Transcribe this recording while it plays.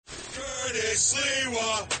Curtis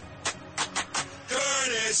Sliwa.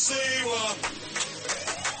 Curtis Sliwa.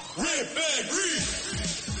 Rip and read.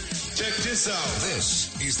 Check this out.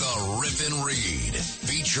 This is the Rip and Read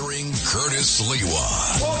featuring Curtis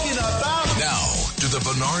Sliwa. Talking about. Now to the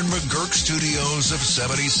Bernard McGurk studios of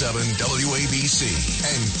 77 WABC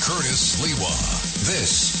and Curtis Sliwa.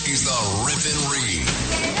 This is the Rip and Read.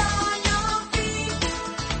 Get on your feet.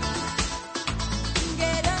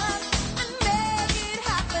 Get up and make it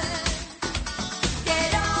happen.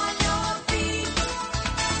 Get on your feet.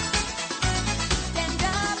 Stand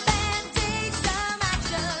up and take some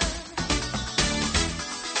action.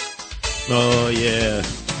 Oh, yeah.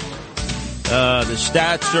 The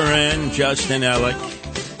stats are in, Justin Ellick.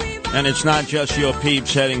 And it's not just your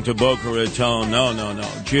peeps heading to Boca Raton. No.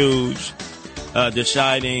 Jews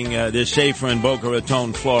deciding they're safer in Boca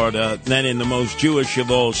Raton, Florida, than in the most Jewish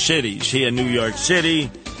of all cities, here in New York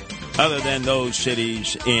City, other than those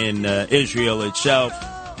cities in Israel itself.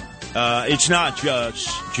 It's not just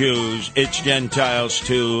Jews, it's Gentiles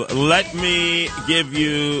too. Let me give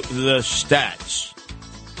you the stats.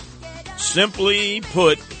 Simply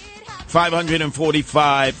put,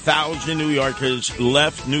 545,000 New Yorkers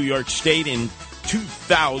left New York State in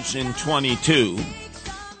 2022,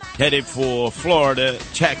 headed for Florida,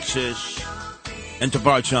 Texas, and to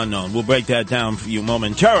parts unknown. We'll break that down for you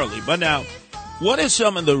momentarily. But now, what are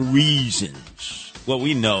some of the reasons? Well,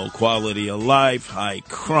 we know quality of life, high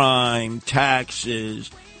crime,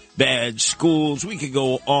 taxes, bad schools. We could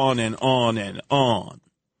go on and on and on.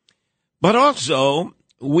 But also,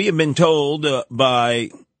 we have been told by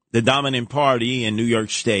the dominant party in New York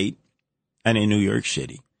State and in New York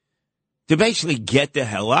City to basically get the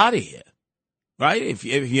hell out of here, right? If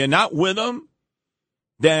you're not with them,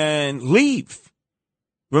 then leave.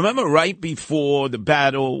 Remember right before the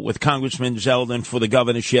battle with Congressman Zeldin for the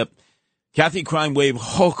governorship, Kathy Crime Wave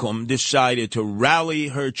Hochul decided to rally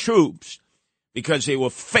her troops because they were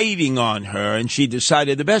fading on her, and she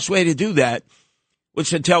decided the best way to do that was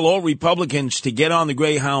to tell all Republicans to get on the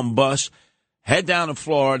Greyhound bus, head down to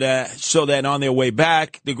Florida, so that on their way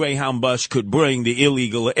back, the Greyhound bus could bring the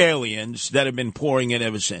illegal aliens that have been pouring in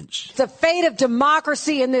ever since. The fate of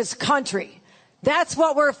democracy in this country. That's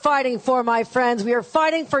what we're fighting for, my friends. We are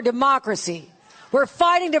fighting for democracy. We're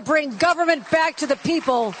fighting to bring government back to the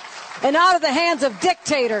people and out of the hands of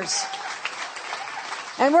dictators.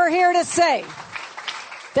 And we're here to say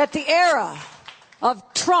that the era of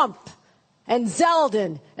Trump and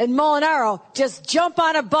Zeldin and Molinaro, just jump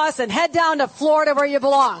on a bus and head down to Florida where you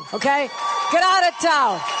belong, okay? Get out of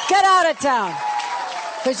town. Get out of town.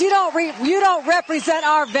 Because you don't represent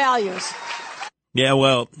our values. Yeah,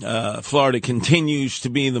 well, Florida continues to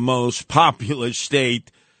be the most populous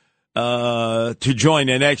state to join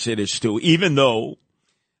an exodus to, even though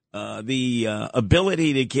the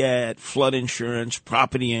ability to get flood insurance,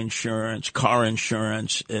 property insurance, car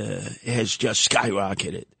insurance has just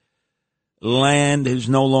skyrocketed. Land is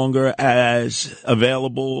no longer as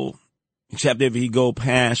available, except if you go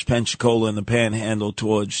past Pensacola and the Panhandle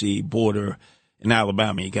towards the border in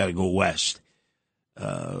Alabama. You got to go west.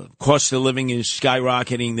 Cost of living is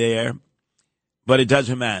skyrocketing there, but it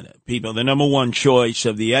doesn't matter. People, the number one choice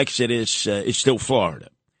of the exodus is still Florida.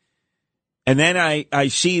 And then I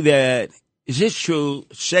see that, is this true?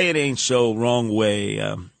 Say it ain't so, wrong way,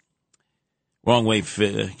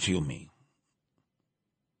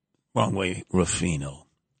 Ruffino.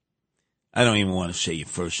 I don't even want to say your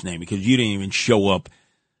first name because you didn't even show up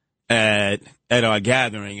at our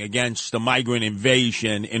gathering against the migrant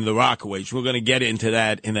invasion in the Rockaways. We're going to get into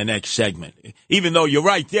that in the next segment. Even though you're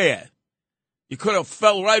right there. You could have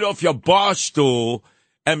fell right off your bar stool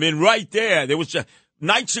and been right there. There was a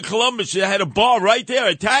Knights of Columbus that had a bar right there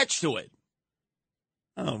attached to it.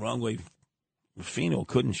 Oh, wrong way. Ruffino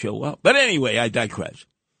couldn't show up. But anyway, I digress.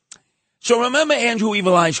 So remember Andrew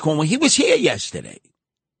Evil Eyes Cuomo? He was here yesterday.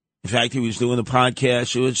 In fact, he was doing the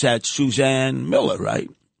podcast. It was that Suzanne Miller, right?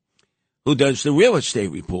 Who does the real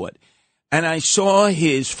estate report. And I saw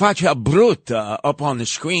his faccia bruta up on the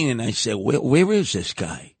screen, and I said, where is this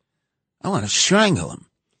guy? I want to strangle him.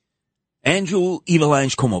 Andrew Evil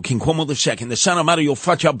Eyes Cuomo, King Cuomo II, the son of Mario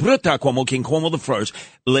Faccia Bruta Cuomo, King Cuomo I,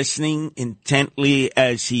 listening intently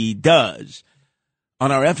as he does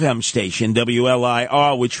on our FM station,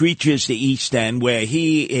 WLIR, which reaches the East End, where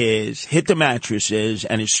he is hit the mattresses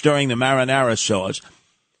and is stirring the marinara sauce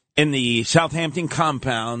in the Southampton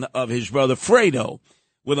compound of his brother Fredo,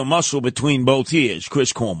 with a muscle between both ears,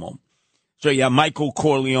 Chris Cuomo. So you have Michael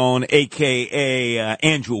Corleone, a.k.a.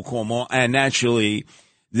 Andrew Cuomo, and naturally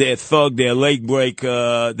their thug, their leg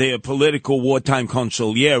breaker, their political wartime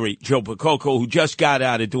consigliere, Joe Percoco, who just got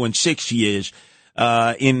out of doing 6 years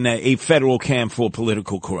in a federal camp for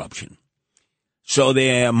political corruption. So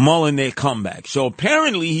they're mulling their comeback. So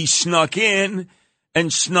apparently he snuck in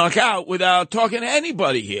and snuck out without talking to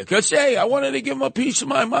anybody here. Because, hey, I wanted to give him a piece of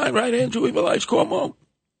my mind, right, Andrew Evil Eyes Cuomo?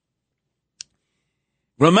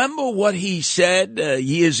 Remember what he said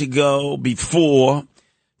years ago before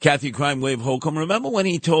Kathy Crime Wave Holcomb? Remember when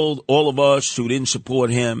he told all of us who didn't support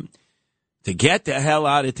him to get the hell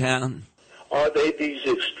out of town? Are they these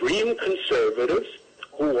extreme conservatives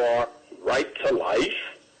who are right to life,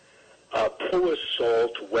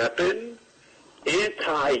 pro-assault weapon,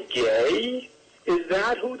 anti-gay? Is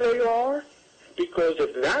that who they are? Because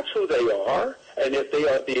if that's who they are, and if they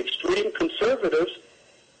are the extreme conservatives,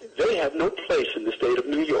 they have no place in the state of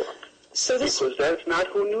New York. Because that's not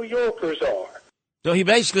who New Yorkers are. So he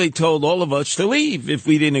basically told all of us to leave if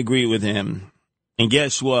we didn't agree with him. And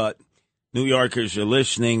guess what? New Yorkers are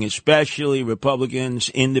listening, especially Republicans,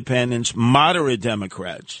 independents, moderate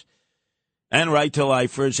Democrats, and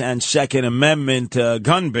right-to-lifers and Second Amendment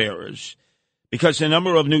gun bearers, because the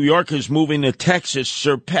number of New Yorkers moving to Texas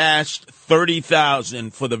surpassed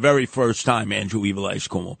 30,000 for the very first time, Andrew Evil Eyes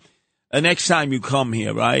Cuomo. Next time you come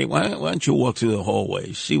here, right, why don't you walk through the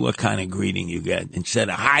hallways, see what kind of greeting you get instead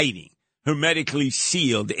of hiding, hermetically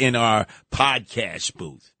sealed in our podcast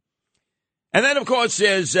booth. And then, of course,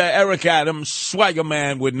 there's Eric Adams, swagger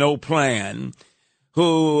man with no plan,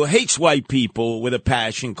 who hates white people with a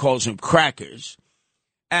passion, calls them crackers,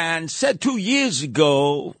 and said 2 years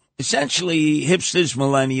ago, essentially, hipsters,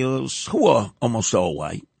 millennials, who are almost all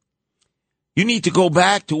white, you need to go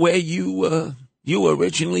back to where you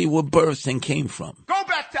originally were birthed and came from. Go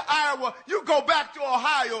back to Iowa. You go back to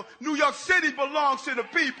Ohio. New York City belongs to the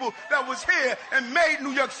people that was here and made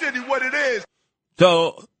New York City what it is.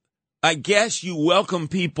 So I guess you welcome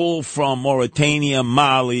people from Mauritania,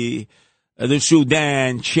 Mali, the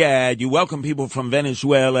Sudan, Chad. You welcome people from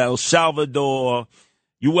Venezuela, El Salvador.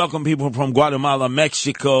 You welcome people from Guatemala,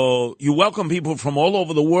 Mexico. You welcome people from all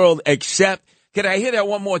over the world except, can I hear that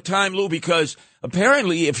one more time, Lou? Because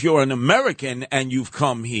apparently if you're an American and you've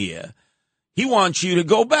come here, he wants you to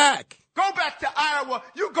go back. Go back to Iowa.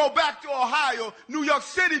 You go back to Ohio. New York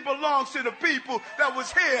City belongs to the people that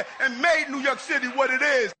was here and made New York City what it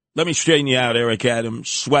is. Let me straighten you out, Eric Adams,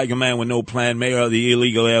 swagger man with no plan, mayor of the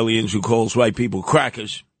illegal aliens who calls white people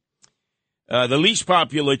crackers. The least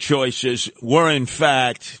popular choices were, in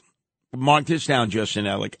fact, mark this down, Justin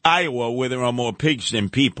Alec, Iowa, where there are more pigs than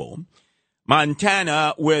people,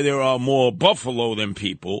 Montana, where there are more buffalo than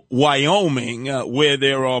people, Wyoming, where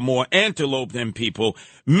there are more antelope than people,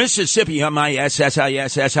 Mississippi,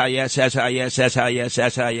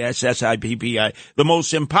 M-I-S-S-I-S-S-I-S-S-I-S-S-I-S-S-I-S-S-I-P-P-I, the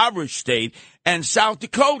most impoverished state, and South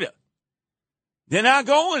Dakota. They're not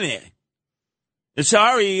going there.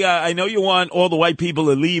 Sorry, I know you want all the white people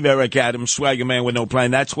to leave, Eric Adams, swagger man with no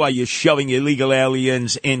plan. That's why you're shoving illegal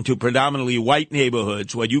aliens into predominantly white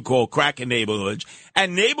neighborhoods, what you call cracker neighborhoods,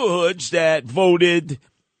 and neighborhoods that voted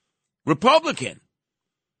Republican.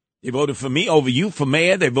 They voted for me over you for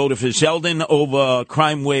mayor. They voted for Zeldin over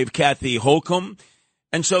crime wave Kathy Holcomb.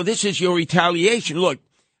 And so this is your retaliation. Look,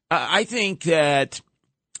 I think that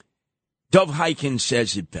Dov Hikind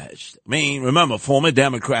says it best. I mean, remember, former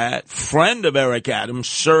Democrat, friend of Eric Adams,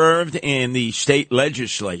 served in the state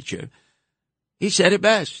legislature. He said it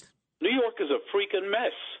best. New York is a freaking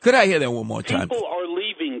mess. Could I hear that one more time? People are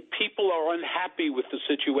leaving. People are unhappy with the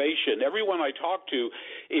situation. Everyone I talk to,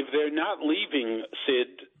 if they're not leaving,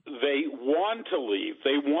 Sid, they want to leave.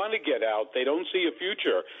 They want to get out. They don't see a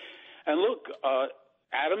future. And look,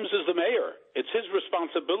 Adams is the mayor. It's his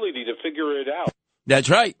responsibility to figure it out. That's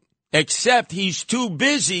right. Except he's too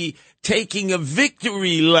busy taking a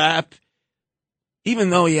victory lap,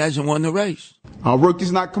 even though he hasn't won the race. Our work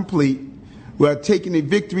is not complete. We are taking a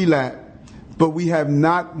victory lap, but we have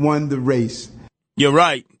not won the race. You're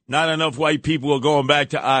right. Not enough white people are going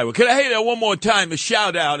back to Iowa. Can I hear that one more time? A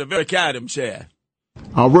shout out of Eric Adams here.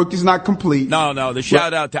 Our work is not complete. No, the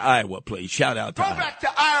shout out to Iowa, please. Shout out to Go Iowa. back to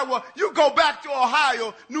Iowa. You go back to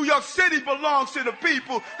Ohio. New York City belongs to the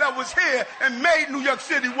people that was here and made New York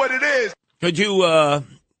City what it is. Could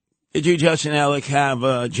you, Justin Alec,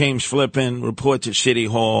 have James Flippin report to City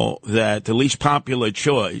Hall that the least popular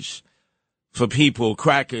choice for people,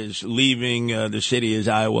 crackers, leaving the city is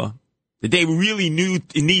Iowa? That they really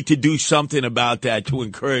need to do something about that to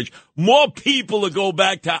encourage more people to go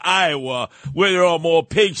back to Iowa where there are more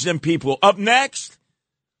pigs than people. Up next,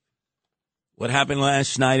 what happened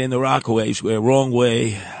last night in the Rockaways where Wrong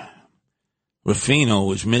Way Ruffino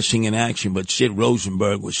was missing in action, but Sid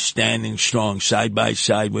Rosenberg was standing strong side by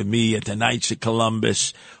side with me at the Knights of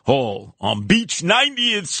Columbus Hall on Beach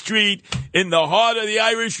 90th Street in the heart of the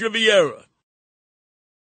Irish Riviera.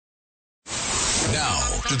 Now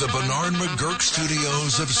to the Bernard McGurk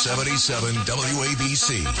studios of 77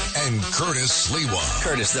 WABC and Curtis Sliwa.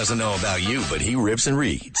 Curtis doesn't know about you, but he rips and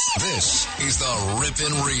reads. This is the Rip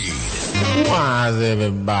and Read. Why is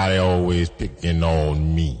everybody always picking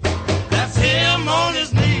on me? That's him on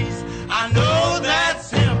his knees. I know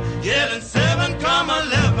that's him. Yelling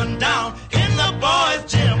 7-11 down in the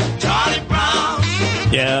boys' gym. Charlie Brown.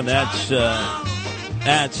 Yeah,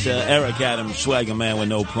 that's Eric Adams, swagger man with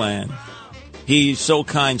no plan. He's so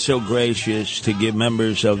kind, so gracious to give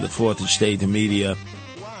members of the Fourth Estate, the media,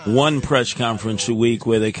 one press conference a week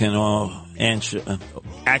where they can all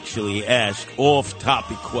actually ask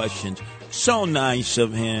off-topic questions. So nice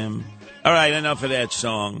of him. All right, enough of that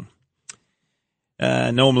song.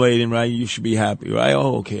 Noam Laden, right? You should be happy, right?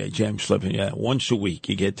 Oh, okay, James Slippin. Yeah, once a week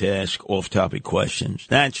you get to ask off-topic questions.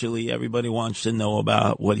 Naturally, everybody wants to know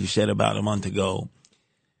about what he said about a month ago.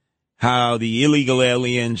 How the illegal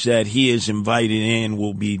aliens that he is invited in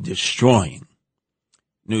will be destroying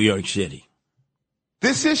New York City.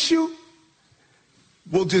 This issue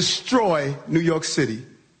will destroy New York City.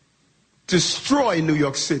 Destroy New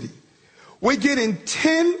York City. We're getting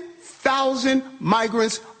 10,000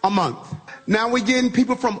 migrants a month. Now we're getting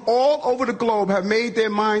people from all over the globe have made their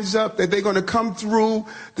minds up that they're going to come through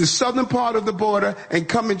the southern part of the border and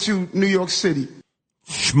come into New York City.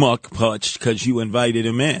 Schmuck putz, because you invited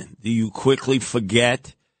him in. Do you quickly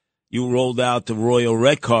forget you rolled out the royal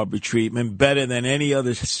red carpet treatment better than any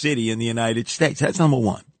other city in the United States? That's number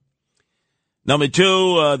one. Number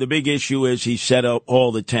two, the big issue is he set up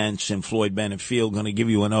all the tents in Floyd Bennett Field. Going to give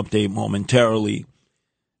you an update momentarily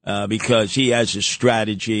because he has a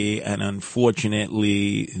strategy, and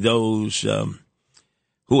unfortunately those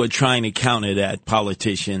who are trying to counter that,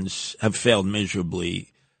 politicians, have failed miserably.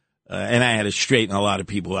 And I had to straighten a lot of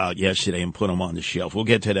people out yesterday and put them on the shelf. We'll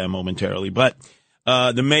get to that momentarily. But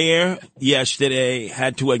the mayor yesterday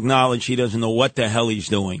had to acknowledge he doesn't know what the hell he's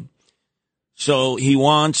doing. So he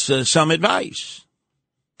wants some advice.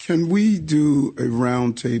 Can we do a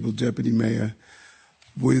round table, Deputy Mayor,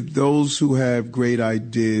 with those who have great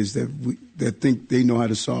ideas that think they know how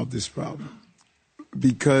to solve this problem?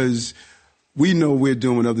 Because we know we're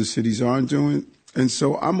doing what other cities aren't doing. And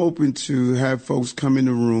so I'm open to have folks come in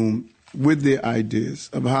the room with their ideas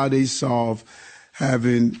of how they solve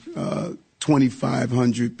having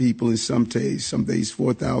 2,500 people in some days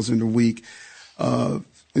 4,000 a week. And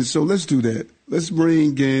so let's do that. Let's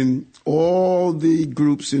bring in all the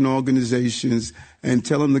groups and organizations and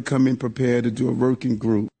tell them to come in prepared to do a working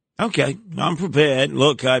group. Okay, I'm prepared.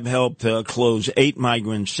 Look, I've helped close 8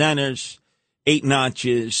 migrant centers, 8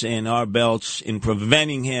 notches in our belts in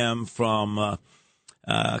preventing him from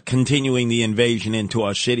continuing the invasion into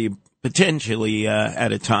our city, potentially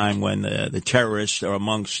at a time when the terrorists are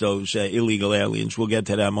amongst those illegal aliens. We'll get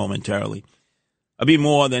to that momentarily. I'd be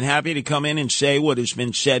more than happy to come in and say what has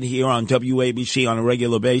been said here on WABC on a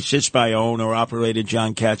regular basis by our owner-operator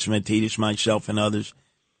John Catsimatidis, myself, and others.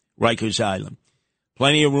 Rikers Island.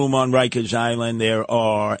 Plenty of room on Rikers Island. There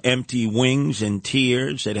are empty wings and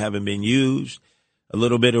tiers that haven't been used. A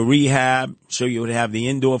little bit of rehab, so you would have the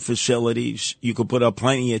indoor facilities. You could put up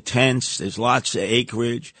plenty of tents. There's lots of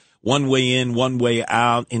acreage. One way in, one way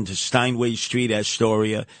out into Steinway Street,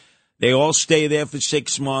 Astoria. They all stay there for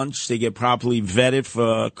 6 months. They get properly vetted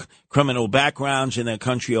for criminal backgrounds in their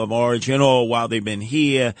country of origin, or while they've been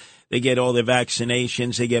here, they get all their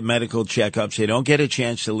vaccinations. They get medical checkups. They don't get a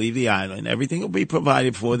chance to leave the island. Everything will be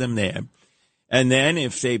provided for them there. And then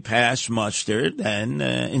if they pass muster, then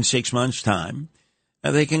in 6 months' time,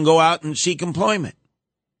 they can go out and seek employment.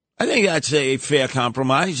 I think that's a fair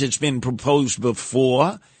compromise. It's been proposed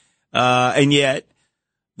before, and yet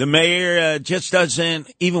the mayor just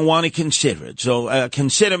doesn't even want to consider it. So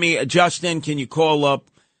consider me. Justin, can you call up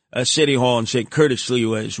City Hall and say Curtis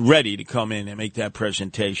Sliwa is ready to come in and make that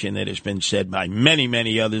presentation that has been said by many,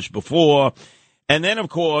 many others before. And then, of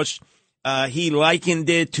course, he likened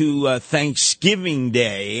it to Thanksgiving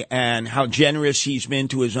Day and how generous he's been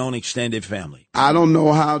to his own extended family. I don't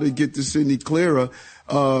know how to get this any clearer.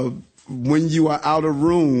 When you are out of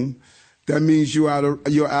room, that means you're out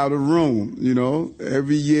of room. You know,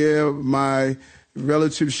 every year my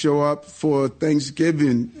relatives show up for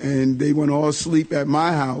Thanksgiving and they want to all sleep at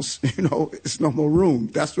my house. You know, it's no more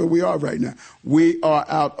room. That's where we are right now. We are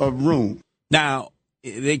out of room. Now,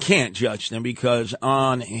 they can't judge them because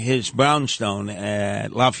on his brownstone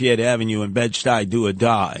at Lafayette Avenue in Bed-Stuy, do or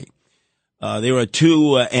die, there are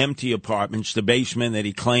 2 empty apartments, the basement that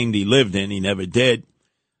he claimed he lived in, he never did,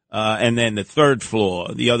 and then the 3rd floor.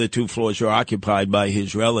 The other 2 floors are occupied by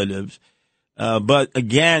his relatives. But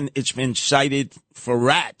again, it's been cited for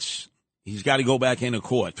rats. He's got to go back into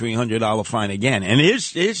court, $300 fine again. And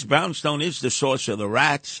his brownstone is the source of the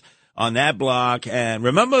rats on that block. And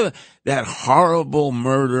remember that horrible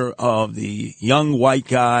murder of the young white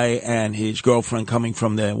guy and his girlfriend coming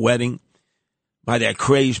from their wedding by that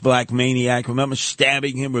crazed black maniac? Remember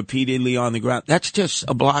stabbing him repeatedly on the ground? That's just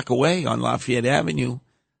a block away on Lafayette Avenue,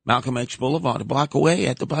 Malcolm X Boulevard, a block away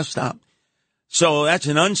at the bus stop. So that's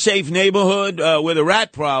an unsafe neighborhood with a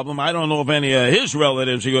rat problem. I don't know if any of his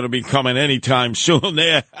relatives are going to be coming anytime soon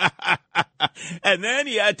there. And then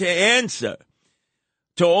he had to answer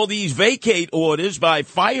to all these vacate orders by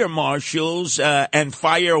fire marshals and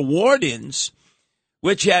fire wardens,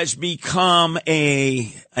 which has become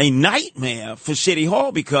a nightmare for City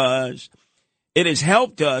Hall because it has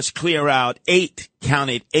helped us clear out 8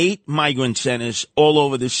 migrant centers all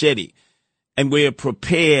over the city. And we're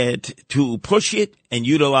prepared to push it and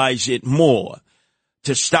utilize it more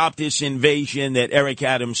to stop this invasion that Eric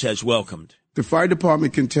Adams has welcomed. The fire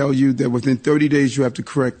department can tell you that within 30 days you have to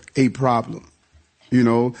correct a problem. You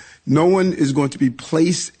know, no one is going to be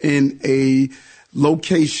placed in a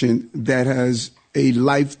location that has a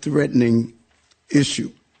life-threatening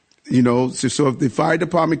issue. You know, so if the fire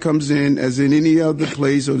department comes in, as in any other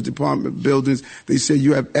place or the department buildings, they say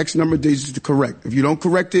you have X number of days to correct. If you don't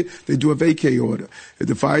correct it, they do a vacate order. If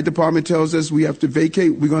the fire department tells us we have to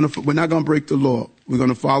vacate, we're not going to break the law. We're going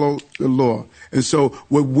to follow the law. And so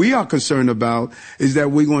what we are concerned about is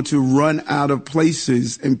that we're going to run out of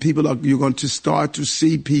places and you're going to start to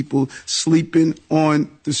see people sleeping on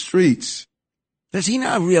the streets. Does he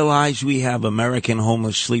not realize we have American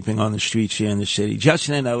homeless sleeping on the streets here in the city?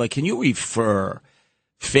 Justin, can you refer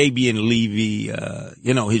Fabian Levy,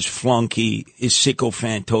 his flunky, his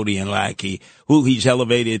sycophant Todian lackey, who he's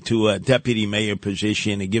elevated to a deputy mayor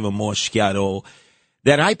position to give him more schiato,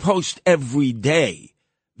 that I post every day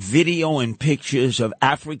video and pictures of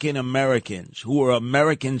African Americans who are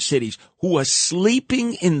American cities who are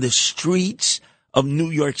sleeping in the streets of New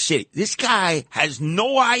York City. This guy has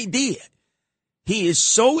no idea. He is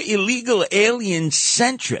so illegal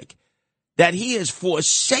alien-centric that he has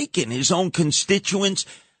forsaken his own constituents,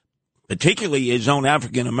 particularly his own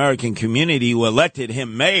African-American community who elected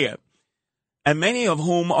him mayor, and many of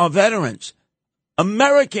whom are veterans.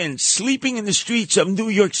 Americans sleeping in the streets of New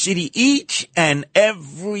York City each and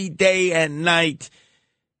every day and night,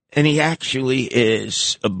 and he actually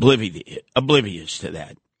is oblivious to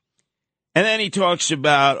that. And then he talks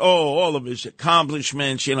about, all of his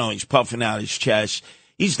accomplishments. He's puffing out his chest.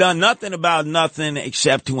 He's done nothing about nothing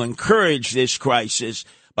except to encourage this crisis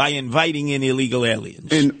by inviting in illegal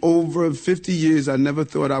aliens. In over 50 years, I never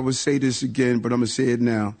thought I would say this again, but I'm going to say it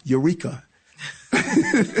now. Eureka.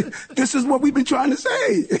 This is what we've been trying to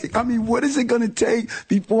say. I mean, what is it going to take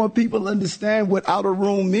before people understand what outer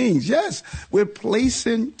room means? Yes, we're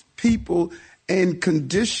placing people in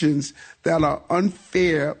conditions that are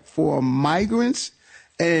unfair for migrants,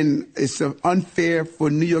 and it's unfair for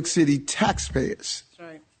New York City taxpayers. That's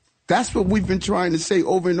right. That's what we've been trying to say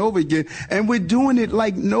over and over again, and we're doing it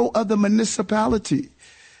like no other municipality.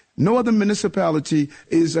 No other municipality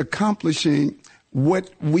is accomplishing what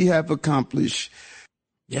we have accomplished.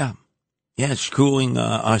 Yeah, screwing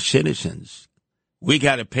our citizens. We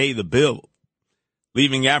got to pay the bill,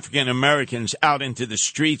 leaving African Americans out into the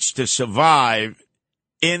streets to survive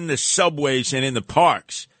in the subways and in the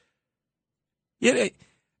parks.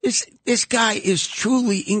 This guy is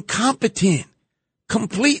truly incompetent,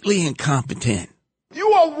 completely incompetent. You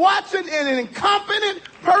are watching an incompetent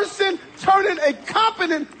person turning a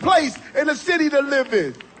competent place in a city to live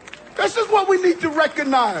in. This is what we need to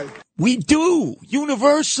recognize. We do.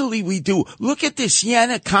 Universally, we do. Look at this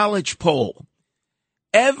Siena College poll.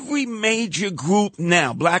 Every major group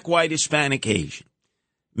now, black, white, Hispanic, Asian,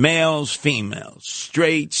 males, females,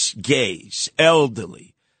 straights, gays,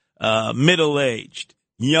 elderly, middle-aged,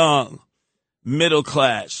 young, middle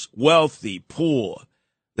class, wealthy, poor,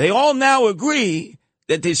 they all now agree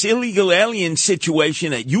that this illegal alien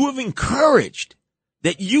situation that you have encouraged,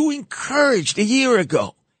 a year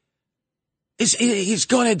ago, is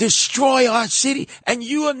going to destroy our city. And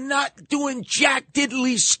you are not doing jack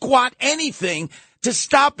diddly squat anything to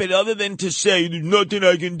stop it other than to say, there's nothing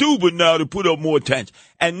I can do but now to put up more tents.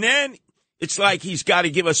 And then it's like he's got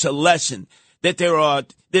to give us a lesson that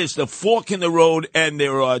there's the fork in the road and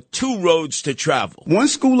there are 2 roads to travel. One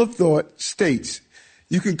school of thought states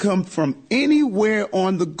you can come from anywhere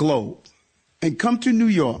on the globe and come to New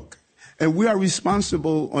York, and we are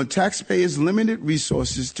responsible on taxpayers' limited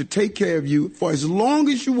resources to take care of you for as long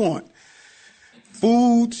as you want.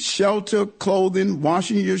 Food, shelter, clothing,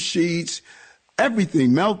 washing your sheets,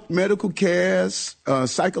 everything, medical care,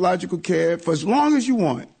 psychological care, for as long as you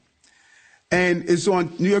want. And it's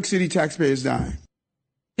on New York City taxpayers' dime.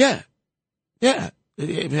 Yeah. Yeah.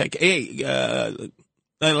 Hey,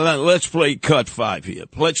 let's play cut 5 here.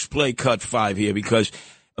 Let's play cut 5 here because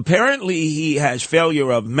apparently he has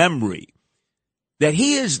failure of memory that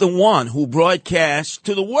he is the one who broadcast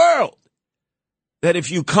to the world that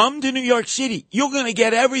if you come to New York City, you're going to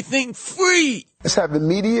get everything free. Let's have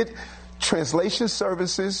immediate translation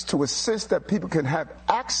services to assist that people can have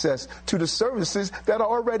access to the services that are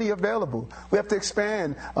already available. We have to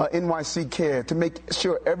expand NYC Care to make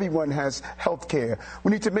sure everyone has health care.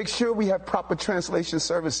 We need to make sure we have proper translation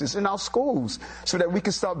services in our schools so that we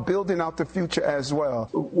can start building out the future as well.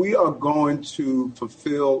 We are going to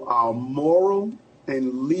fulfill our moral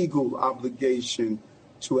and legal obligation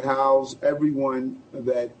to house everyone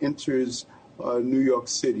that enters New York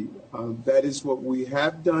City. That is what we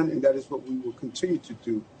have done, and that is what we will continue to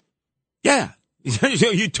do. Yeah.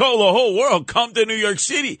 You told the whole world, come to New York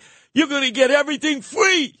City. You're going to get everything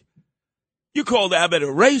free. You called Abbott a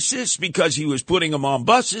racist because he was putting them on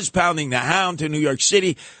buses, pounding the hound to New York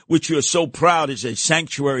City, which you're so proud is a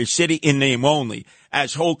sanctuary city in name only,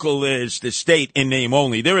 as Hochul is the state in name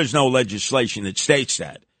only. There is no legislation that states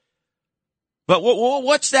that. But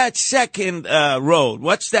what's that second road?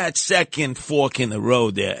 What's that second fork in the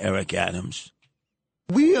road there, Eric Adams?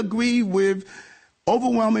 We agree with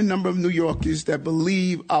overwhelming number of New Yorkers that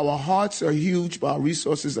believe our hearts are huge, but our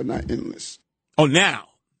resources are not endless. Oh,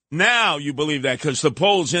 now you believe that because the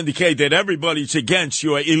polls indicate that everybody's against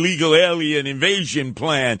your illegal alien invasion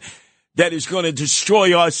plan that is going to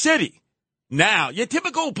destroy our city. Now, your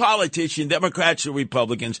typical politician, Democrats or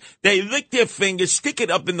Republicans, they lick their fingers, stick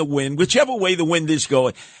it up in the wind, whichever way the wind is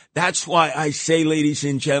going. That's why I say, ladies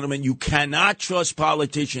and gentlemen, you cannot trust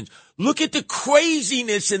politicians. Look at the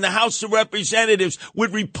craziness in the House of Representatives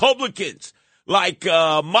with Republicans like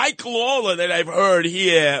Mike Lawler that I've heard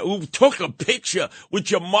here, who took a picture with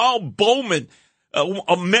Jamal Bowman,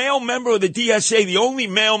 a male member of the DSA, the only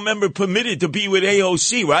male member permitted to be with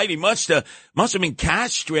AOC, right? He must have been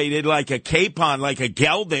castrated like a capon, like a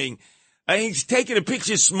gelding. And he's taking a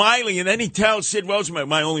picture smiling, and then he tells Sid Rosenberg,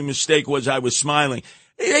 my only mistake was I was smiling.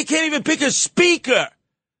 They can't even pick a speaker.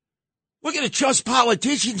 We're going to trust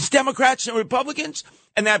politicians, Democrats and Republicans?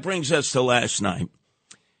 And that brings us to last night.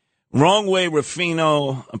 Wrong Way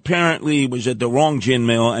Rufino apparently was at the wrong gin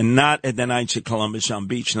mill and not at the Knights of Columbus on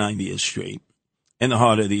Beach 90th Street, in the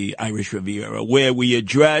heart of the Irish Riviera, where we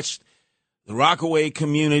addressed the Rockaway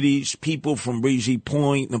communities, people from Breezy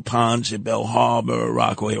Point, the Ponds at Bell Harbor,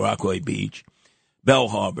 Rockaway Beach, Bell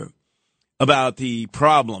Harbor, about the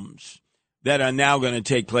problems that are now going to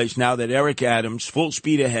take place now that Eric Adams, full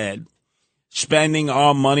speed ahead, spending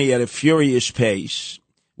our money at a furious pace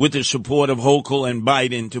with the support of Hochul and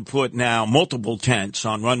Biden to put now multiple tents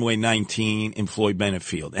on runway 19 in Floyd Bennett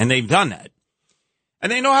Field. And they've done that.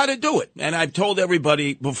 And they know how to do it. And I've told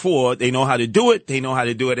everybody before, they know how to do it. They know how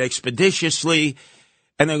to do it expeditiously.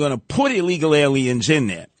 And they're going to put illegal aliens in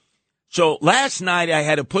there. So last night I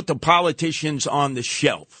had to put the politicians on the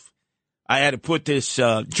shelf. I had to put this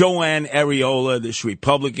Joanne Ariola, this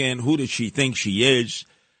Republican. Who does she think she is?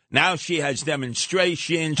 Now she has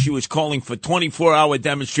demonstrations. She was calling for 24-hour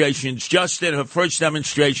demonstrations. Just at her first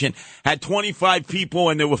demonstration, had 25 people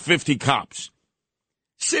and there were 50 cops.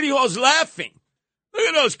 City Hall's laughing. Look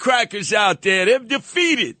at those crackers out there. They're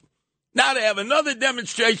defeated. Now they have another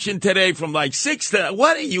demonstration today from like 6 to...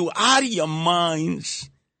 What are you, out of your minds?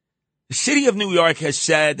 The city of New York has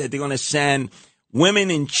said that they're going to send women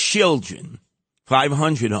and children,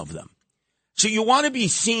 500 of them. So you want to be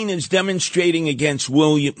seen as demonstrating against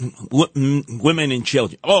women and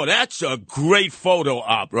children. Oh, that's a great photo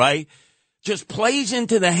op, right? Just plays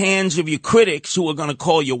into the hands of your critics who are going to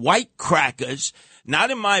call you white crackers.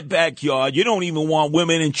 Not in my backyard. You don't even want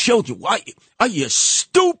women and children. Why? Are you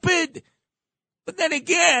stupid? But then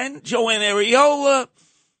again, Joanne Ariola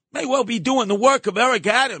may well be doing the work of Eric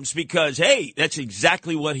Adams because, hey, that's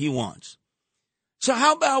exactly what he wants. So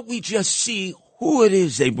how about we just see who it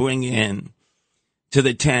is they bring in to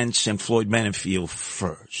the tents in Floyd Bennett Field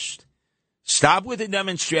first. Stop with the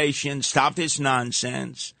demonstration. Stop this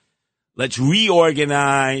nonsense. Let's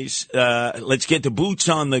reorganize. Let's get the boots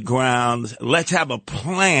on the ground. Let's have a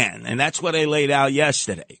plan. And that's what I laid out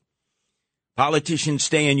yesterday. Politicians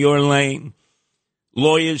stay in your lane.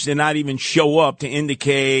 Lawyers did not even show up to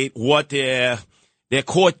indicate what their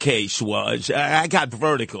court case was. I got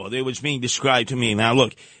vertical. It was being described to me. Now,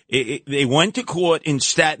 look, they went to court in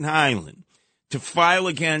Staten Island to file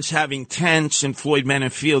against having tents in Floyd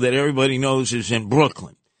Bennett Field that everybody knows is in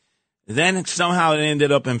Brooklyn. Then somehow it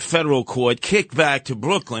ended up in federal court, kicked back to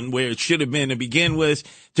Brooklyn, where it should have been to begin with,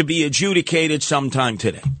 to be adjudicated sometime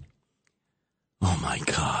today. Oh, my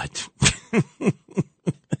God.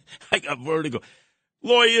 I got vertigo.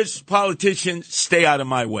 Lawyers, politicians, stay out of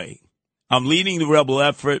my way. I'm leading the rebel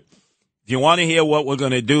effort. If you want to hear what we're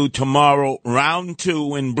going to do tomorrow, round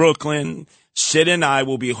 2 in Brooklyn, Sid and I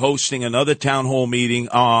will be hosting another town hall meeting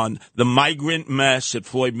on the migrant mess at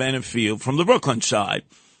Floyd Bennett Field from the Brooklyn side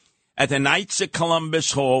at the Knights of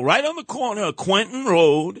Columbus Hall, right on the corner of Quentin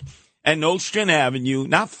Road and Nostrand Avenue,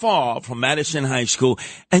 not far from Madison High School.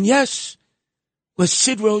 And yes, where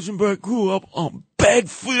Sid Rosenberg grew up on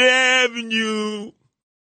Bedford Avenue.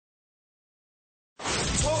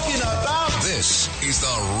 This is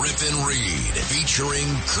the Rip and Read featuring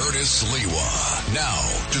Curtis Lewa. Now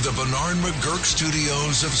to the Bernard McGurk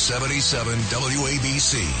studios of 77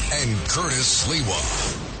 WABC and Curtis Lewa.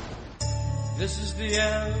 This is the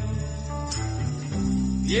end,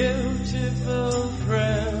 beautiful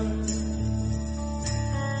friend.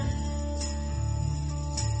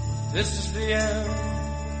 This is the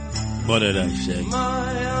end. What did I say?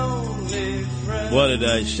 My only friend. What did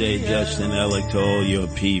I say, Justin Ellick, to all your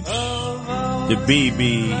peeps? The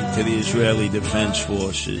BB to the Israeli Defense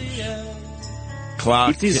Forces.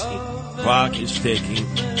 Clock is ticking.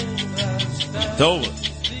 It's over.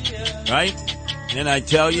 Right? And I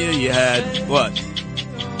tell you, you had, what?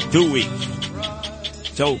 2 weeks.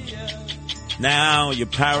 It's over. Now you're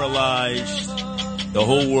paralyzed. The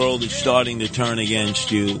whole world is starting to turn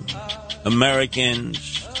against you.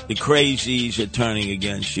 Americans, the crazies are turning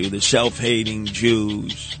against you. The self-hating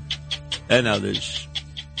Jews and others.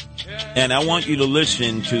 And I want you to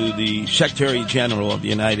listen to the Secretary General of the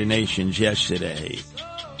United Nations yesterday.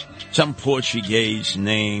 Some Portuguese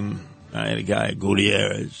name, right, a guy,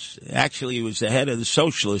 Gutierrez. Actually, he was the head of the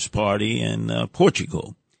Socialist Party in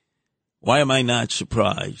Portugal. Why am I not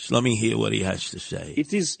surprised? Let me hear what he has to say.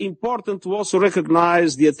 It is important to also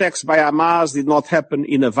recognize the attacks by Hamas did not happen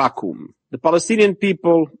in a vacuum. The Palestinian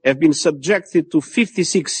people have been subjected to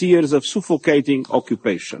 56 years of suffocating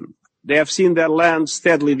occupation. They have seen their land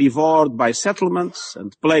steadily devoured by settlements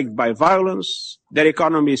and plagued by violence, their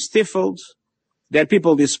economy stifled, their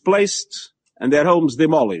people displaced, and their homes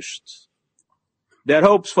demolished. Their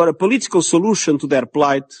hopes for a political solution to their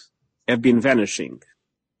plight have been vanishing.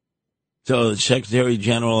 So the Secretary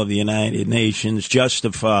General of the United Nations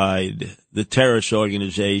justified the terrorist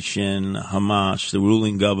organization Hamas, the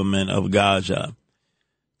ruling government of Gaza,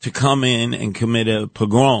 to come in and commit a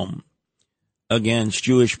pogrom against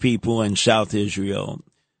Jewish people in South Israel,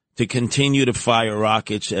 to continue to fire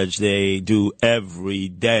rockets as they do every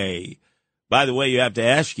day. By the way, you have to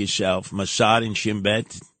ask yourself, Mossad and Shin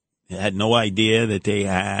Bet had no idea that they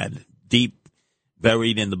had deep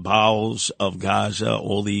buried in the bowels of Gaza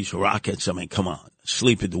all these rockets. I mean, come on,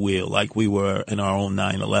 asleep at the wheel like we were in our own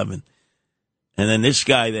 9/11. And then this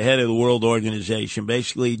guy, the head of the World Organization,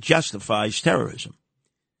 basically justifies terrorism.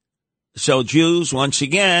 So Jews, once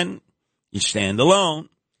again, you stand alone.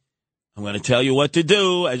 I'm going to tell you what to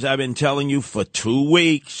do, as I've been telling you for 2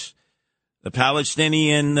 weeks. The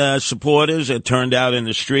Palestinian supporters are turned out in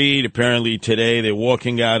the street. Apparently today they're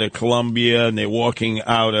walking out of Columbia and they're walking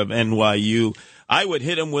out of NYU. I would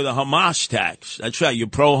hit them with a Hamas tax. That's right. You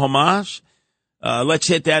pro-Hamas? Let's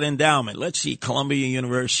hit that endowment. Let's see. Columbia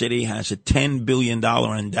University has a $10 billion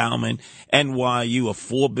endowment. NYU, a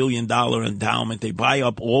 $4 billion endowment. They buy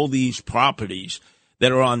up all these properties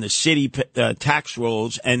that are on the city tax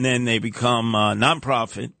rolls, and then they become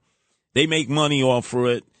nonprofit. They make money off of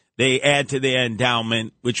it. They add to their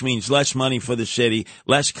endowment, which means less money for the city,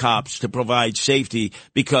 less cops to provide safety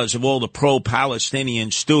because of all the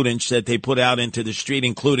pro-Palestinian students that they put out into the street,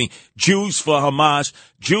 including Jews for Hamas,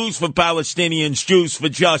 Jews for Palestinians, Jews for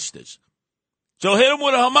justice. So hit them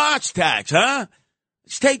with a Hamas tax, huh?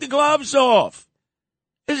 Let's take the gloves off.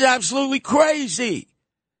 This is absolutely crazy.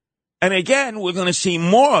 And again, we're going to see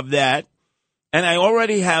more of that. And I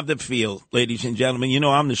already have the feel, ladies and gentlemen. You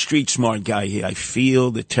know, I'm the street smart guy here. I feel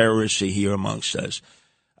the terrorists are here amongst us.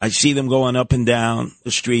 I see them going up and down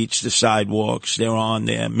the streets, the sidewalks. They're on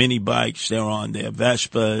their mini bikes. They're on their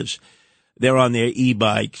Vespas. They're on their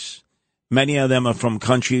e-bikes. Many of them are from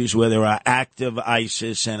countries where there are active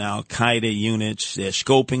ISIS and Al-Qaeda units. They're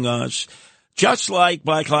scoping us, just like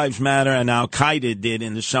Black Lives Matter and Al-Qaeda did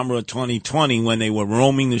in the summer of 2020 when they were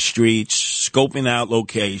roaming the streets, scoping out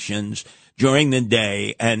locations during the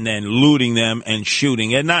day and then looting them and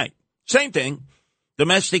shooting at night. Same thing.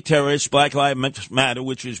 Domestic terrorists, Black Lives Matter,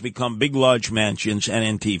 which has become Big Large Mansions,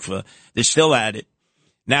 and Antifa, they're still at it.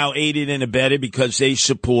 Now aided and abetted because they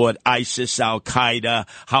support ISIS, Al-Qaeda,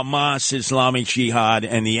 Hamas, Islamic Jihad,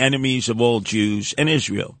 and the enemies of all Jews in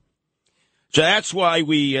Israel. So that's why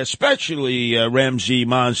we, especially Ramsey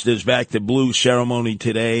Monsters Back to Blue ceremony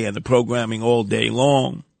today and the programming all day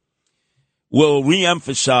long, will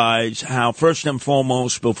reemphasize how, first and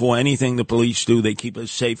foremost, before anything the police do, they keep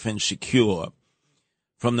us safe and secure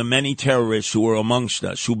from the many terrorists who are amongst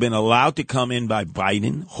us, who've been allowed to come in by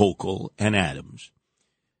Biden, Hochul, and Adams.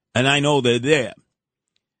 And I know they're there.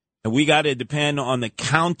 And we got to depend on the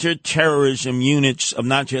counterterrorism units of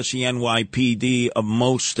not just the NYPD, of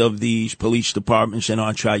most of these police departments in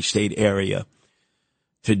our tri-state area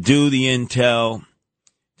to do the intel,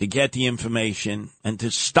 to get the information, and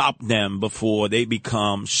to stop them before they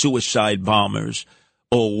become suicide bombers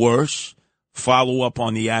or worse, follow up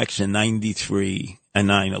on the acts in 93 and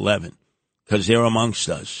 9/11, because they're amongst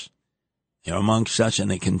us. They're amongst us,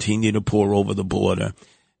 and they continue to pour over the border.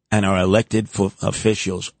 And our elected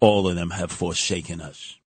officials, all of them, have forsaken us.